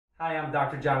Hi, I'm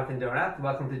Dr. Jonathan Donath.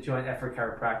 Welcome to Joint Effort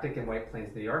Chiropractic in White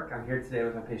Plains, New York. I'm here today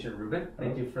with my patient Ruben.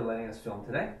 Thank you for letting us film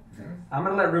today. I'm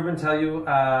going to let Ruben tell you,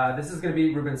 this is going to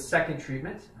be Ruben's second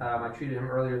treatment. I treated him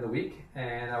earlier in the week,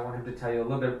 and I want him to tell you a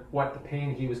little bit what the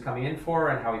pain he was coming in for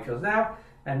and how he feels now,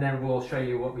 and then we'll show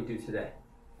you what we do today.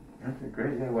 Okay,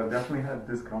 great. Yeah, well, I definitely had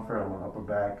discomfort on my upper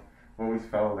back. Always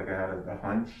felt like I had a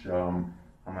hunch on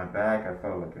my back. I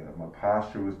felt like my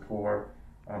posture was poor.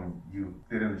 You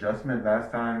did an adjustment last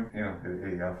time.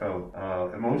 I felt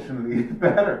emotionally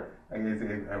better.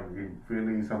 It's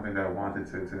really something that I wanted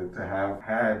to have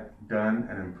had done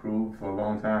and improved for a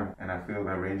long time. And I feel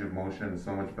my range of motion is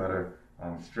so much better.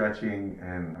 Stretching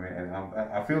and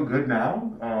I feel good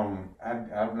now.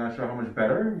 I'm not sure how much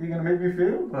better you're gonna make me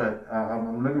feel, but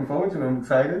I'm looking forward to it. I'm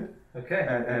excited. Okay.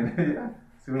 And yeah.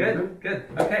 Good.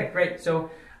 Okay, great. So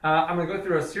I'm going to go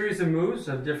through a series of moves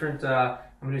of different.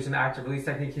 I'm going to do some active release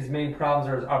technique. His main problems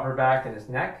are his upper back and his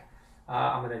neck.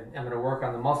 I'm going to work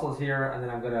on the muscles here, and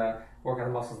then I'm going to work on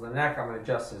the muscles of the neck. I'm going to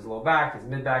adjust his low back, his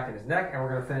mid back, and his neck, and we're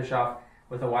going to finish off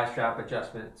with a Y strap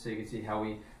adjustment, so you can see how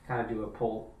we kind of do a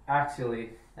pull axially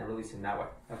and release him that way.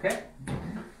 Okay.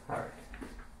 All right.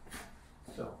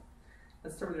 So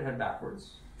let's start with your head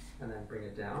backwards, and then bring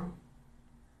it down.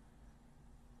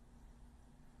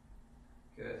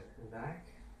 Good. And back.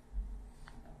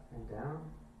 And down.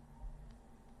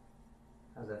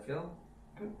 How's that feel?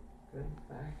 Good. Good.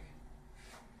 Back.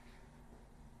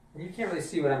 And you can't really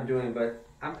see what I'm doing, but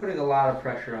I'm putting a lot of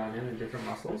pressure on him in different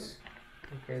muscles.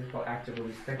 Okay, it's called active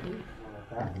release technique. Like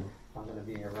that. I'm going to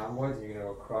be in your rhomboids, and you're going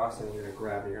to go across, and you're going to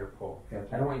grab, and you're going to pull. Okay.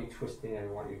 I don't want you twisting, I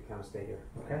want you to kind of stay here.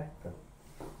 Okay? Good.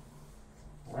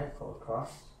 All right, pull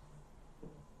across.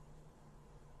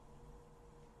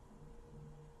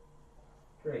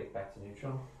 Great, back to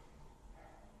neutral.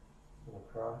 And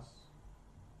across.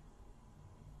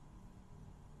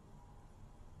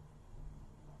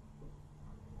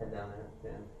 Head down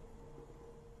there, then.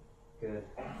 Good.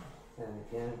 And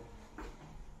again.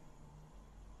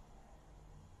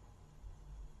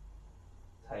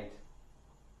 Tight.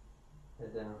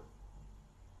 Head down.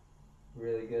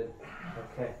 Really good.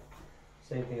 Okay.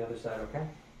 Same thing other side, okay?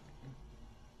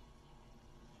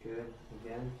 Good.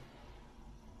 Again.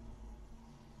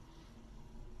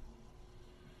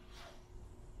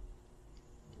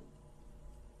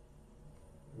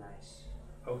 Nice.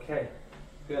 Okay,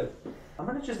 good. I'm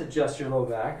going to just adjust your low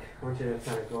back. I want you to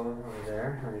kind of go over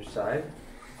there on your side.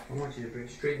 I want you to bring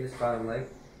straighten this bottom leg.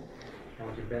 I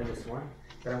want you to bend this one.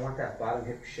 But I want that bottom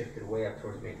hip shifted way up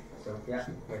towards me. So, yeah,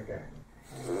 right there.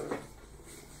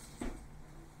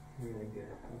 Really good.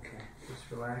 Okay, just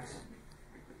relax.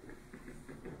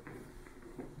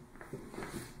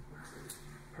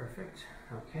 Perfect.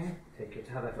 Okay, take your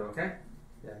time. How'd that feel, okay?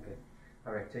 Yeah, good.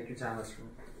 All right, take your time. Let's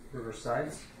reverse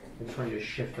sides. I just want you to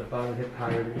shift the bottom hip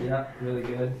higher. Yeah, really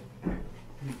good.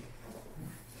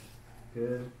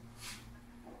 Good.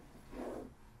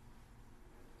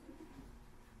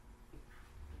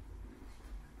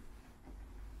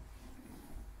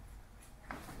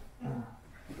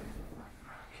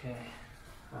 Okay.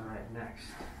 All right, next.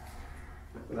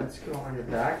 Let's go on your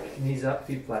back, knees up,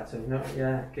 feet flat. So no,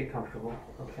 yeah, get comfortable.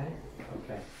 Okay.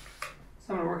 Okay.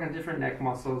 So I'm going to work on different neck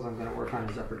muscles. I'm going to work on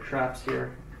his upper traps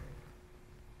here.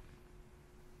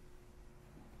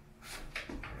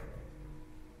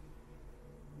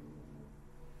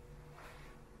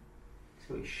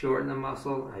 So we shorten the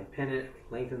muscle, I pin it,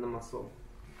 we lengthen the muscle.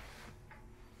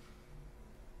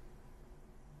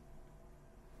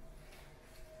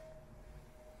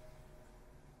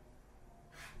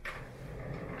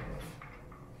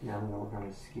 Now I'm going to work on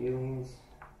his scalenes.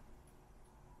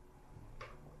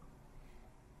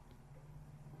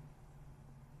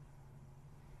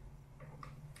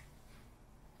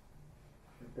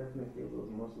 Definitely feel those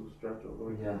muscles stretch all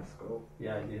over the skull.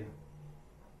 Yeah, I do.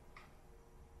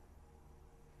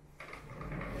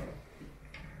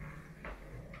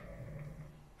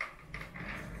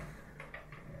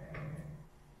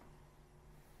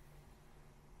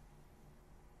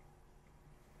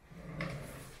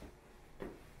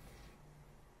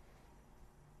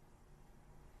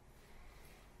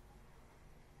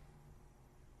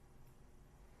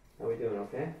 How we doing,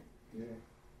 okay? Yeah.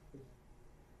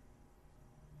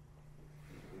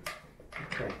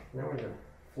 Okay, now we're going to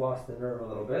floss the nerve a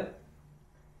little bit.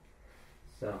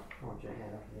 So, I want your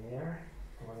hand up in the air.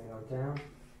 I want to go down,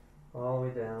 all the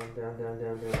way down, down, down,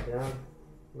 down, down, down.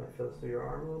 You might feel this through your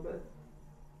arm a little bit.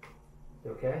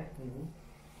 You okay? Mm-hmm.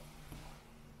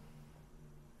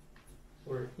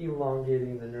 We're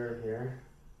elongating the nerve here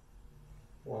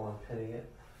while I'm pinning it.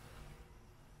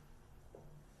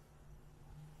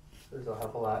 This will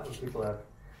help a lot when people have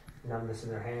numbness in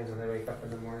their hands when they wake up in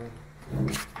the morning.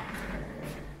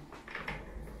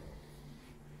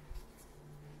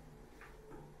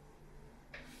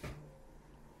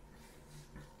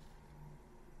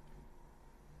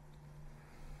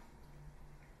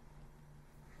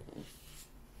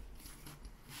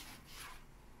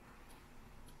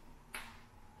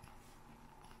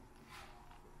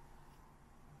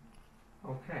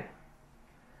 Okay.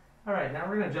 All right, now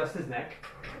we're going to adjust his neck.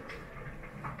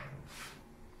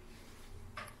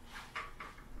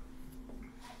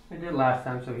 I did last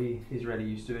time, so he's already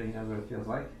used to it. He knows what it feels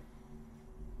like.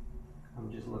 I'm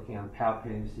just looking, I'm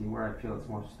palpating to see where I feel it's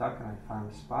more stuck, and I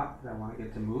find the spot that I want to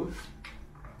get to move.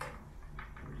 I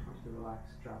just want you to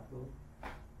relax, drop a little.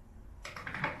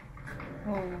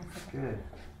 Oh, Good.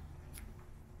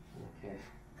 Okay.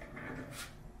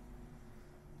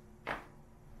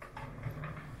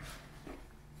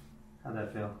 How'd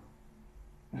that feel?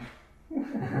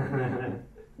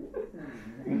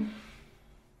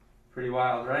 Pretty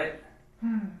wild, right?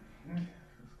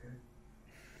 That's good.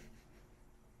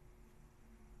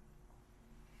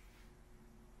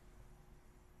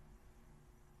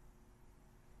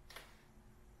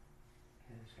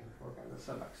 Okay, just gonna work on the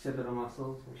suboccipital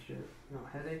muscles, make sure no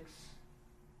headaches.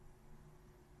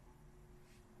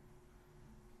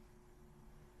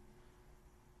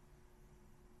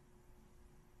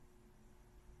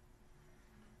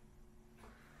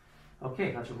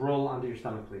 Okay, let's roll onto your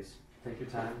stomach, please. Take your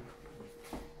time.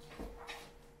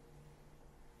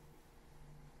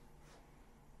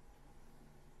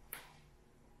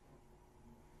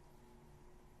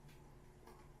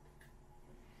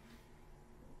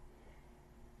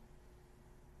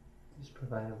 Just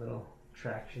provide a little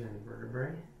traction in the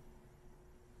vertebrae.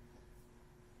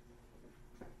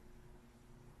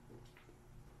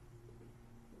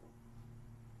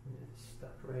 It's stuck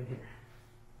right here.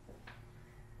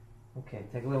 Okay,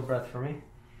 take a little breath for me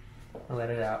and let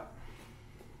it out.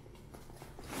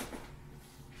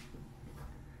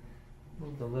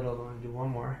 Move a little, I want to do one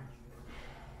more.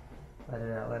 Let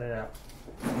it out, let it out.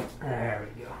 There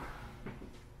we go.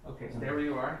 Okay, stay where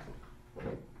you are.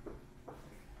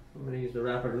 I'm going to use the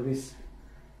rapid release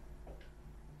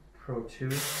Pro 2.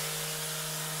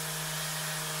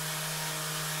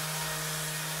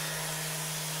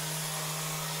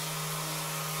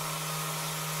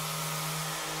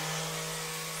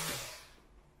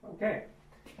 Okay.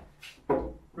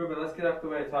 Ruben, let's get up the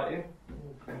way I taught you.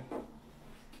 Okay.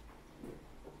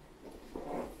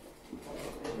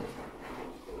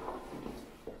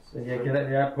 So yeah, get it,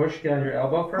 yeah, push, get on your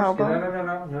elbow first. Elbow?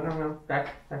 No.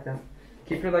 Back down.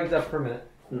 Keep your legs up for a minute.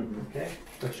 Mm-hmm. Okay?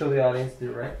 Let's show the audience,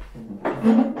 do it right.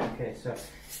 Okay, so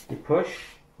you push,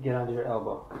 get onto your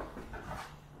elbow.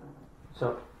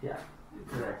 So, yeah,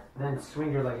 there. Then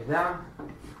swing your legs down,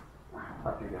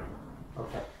 up you go.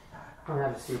 Okay. I'm gonna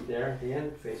have a seat there at the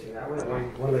end, facing that way,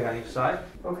 one leg on each side.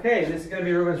 Okay, this is gonna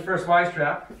be Ruben's first Y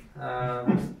strap. I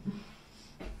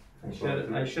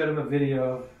showed him a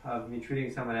video of me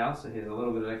treating someone else, so he has a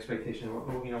little bit of expectation of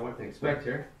what to expect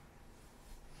here.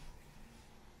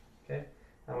 Okay,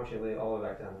 I want you to lay it all the way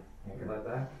back down. Okay. Like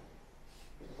that.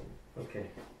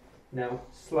 Okay. Now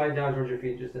slide down towards your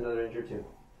feet just another inch or two,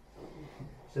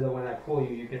 so that when I pull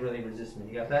you, you can really resist me.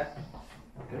 You got that?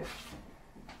 Okay.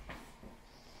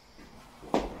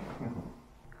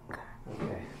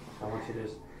 Okay. So I want you to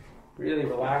just really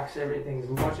relax everything as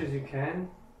much as you can.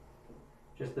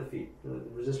 Just the feet.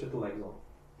 Resist with the legs on.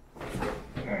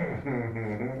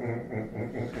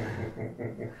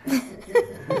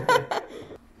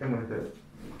 Come with it.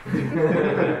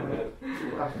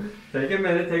 Take a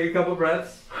minute, take a couple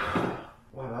breaths.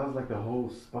 Wow, that was like the whole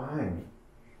spine.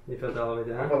 You felt all the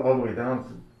way I down? felt all the way down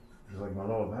to like my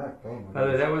lower back. Oh my By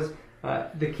the way, that was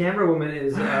the camera woman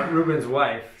is Ruben's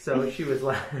wife, so she was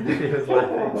laughing.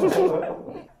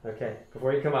 Okay,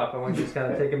 before you come up, I want you to just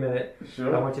kind of take a minute.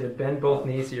 Sure. I want you to bend both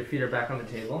knees so your feet are back on the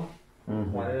table,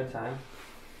 Mm-hmm. one at a time.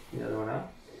 The other one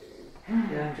up.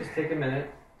 Yeah, just take a minute,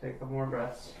 take a couple more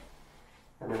breaths,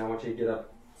 and then I want you to get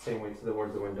up same way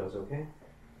towards the windows. Okay?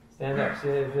 Stand up, see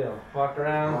how you feel. Walk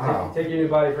around. Wow. Take your new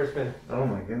body for a spin. Oh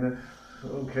my goodness.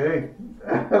 Okay.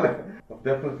 I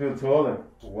definitely feel taller.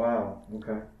 Wow.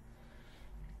 Okay.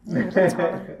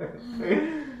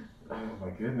 Oh my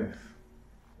goodness.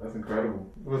 That's incredible.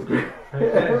 It was great. Okay,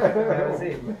 have a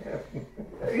seat.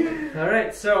 All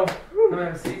right, so I'm gonna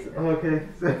have a seat. Okay.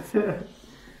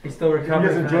 He's still You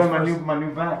recovering. guys enjoy my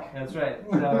new back. That's right.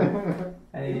 So,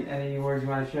 any words you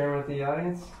want to share with the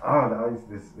audience? Oh, that was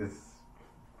this.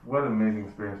 What an amazing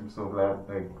experience! I'm so glad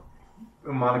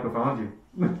Monica found you.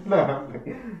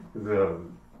 Because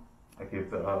I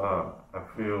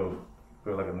feel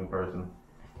like a new person.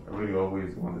 I really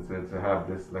always wanted to have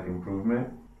this like improvement.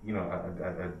 You know,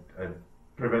 I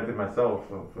prevented myself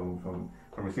from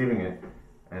receiving it,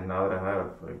 and now that I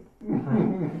have, like,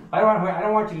 I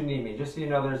don't want you to need me. Just so you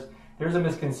know, there's a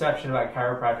misconception about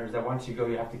chiropractors that once you go,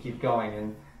 you have to keep going,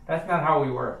 and that's not how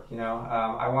we work. You know,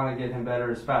 I want to get him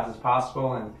better as fast as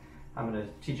possible, and I'm going to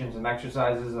teach him some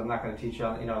exercises. I'm not going to teach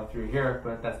through here,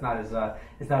 but that's not as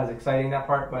it's not as exciting, that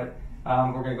part. But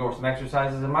we're going to go over some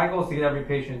exercises, and my goal is to get every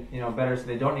patient better, so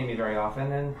they don't need me very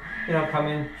often, and come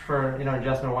in for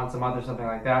adjustment once a month or something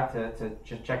like that to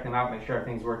just check them out, make sure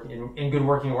everything's working in good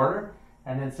working order,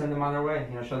 and then send them on their way.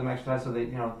 Show them exercise so they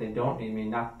they don't need me,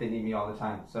 not they need me all the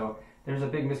time. So there's a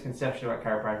big misconception about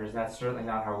chiropractors, and that's certainly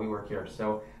not how we work here.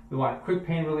 So we want quick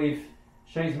pain relief,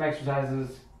 show you some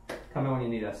exercises, come in when you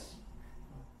need us.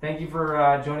 Thank you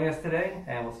for joining us today,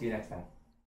 and we'll see you next time.